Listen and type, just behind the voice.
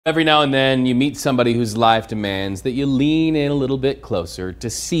Every now and then you meet somebody whose life demands that you lean in a little bit closer to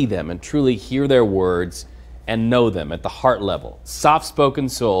see them and truly hear their words and know them at the heart level. Soft-spoken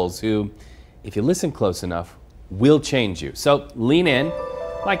souls who, if you listen close enough, will change you. So lean in,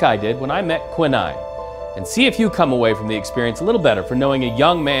 like I did when I met Quineye, and see if you come away from the experience a little better for knowing a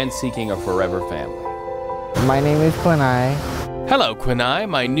young man seeking a forever family. My name is Quineye. Hello, Quineye,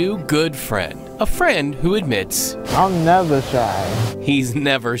 my new good friend. A friend who admits I'm never shy. he's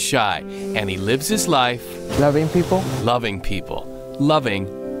never shy, and he lives his life Loving people. loving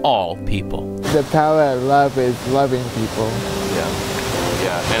all people. The power of love is loving people.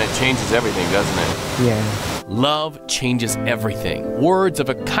 Yeah, and it changes everything, doesn't it? Yeah. Love changes everything. Words of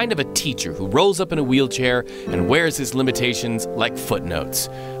a kind of a teacher who rolls up in a wheelchair and wears his limitations like footnotes.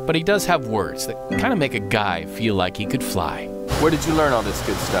 But he does have words that kind of make a guy feel like he could fly. Where did you learn all this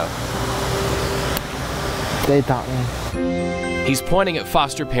good stuff? They taught me. He's pointing at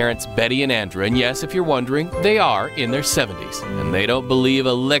foster parents Betty and Andrew, and yes, if you're wondering, they are in their 70s, and they don't believe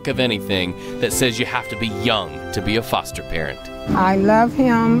a lick of anything that says you have to be young to be a foster parent. I love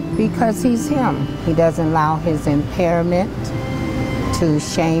him because he's him. He doesn't allow his impairment to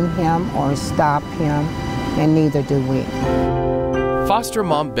shame him or stop him, and neither do we. Foster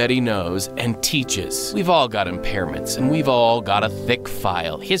mom Betty knows and teaches. We've all got impairments, and we've all got a thick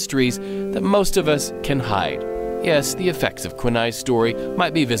file, histories that most of us can hide. Yes, the effects of Quineye's story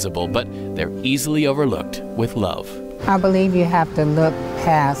might be visible, but they're easily overlooked with love. I believe you have to look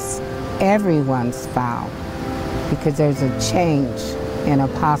past everyone's file because there's a change and a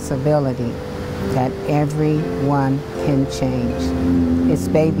possibility that everyone can change. It's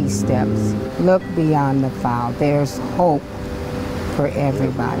baby steps. Look beyond the file. There's hope for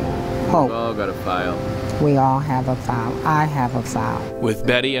everybody. Hope. We've all got a file. We all have a file. I have a file. With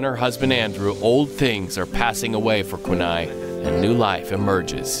Betty and her husband Andrew, old things are passing away for Quineye, and new life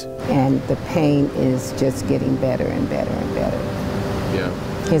emerges. And the pain is just getting better and better and better. Yeah.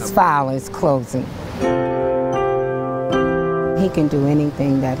 His file is closing. He can do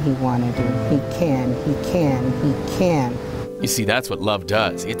anything that he want to do. He can. You see, that's what love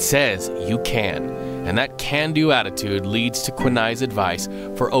does. It says you can. And that can-do attitude leads to Quineye's advice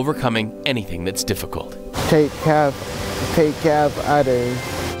for overcoming anything that's difficult. Take care of others.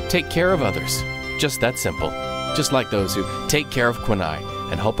 Take care of others. Just that simple. Just like those who take care of Quineye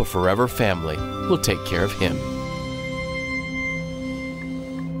and hope a forever family will take care of him.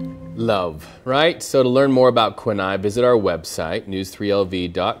 Love, right? So to learn more about Quineye, visit our website,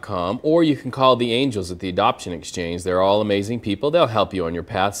 news3lv.com, or you can call the Angels at the Adoption Exchange. They're all amazing people. They'll help you on your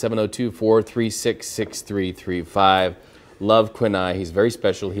path, 702-436-6335. Love Quineye. He's very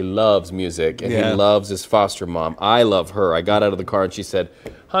special. He loves music, and he loves his foster mom. I love her. I got out of the car, and she said,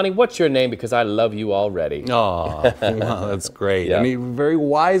 honey, what's your name? Because I love you already. Oh, wow, that's great. Yep. And he's a very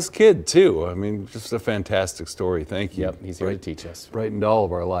wise kid, too. I mean, just a fantastic story. Thank you. Yep, he's here to teach us. Brightened all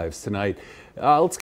of our lives tonight. Let's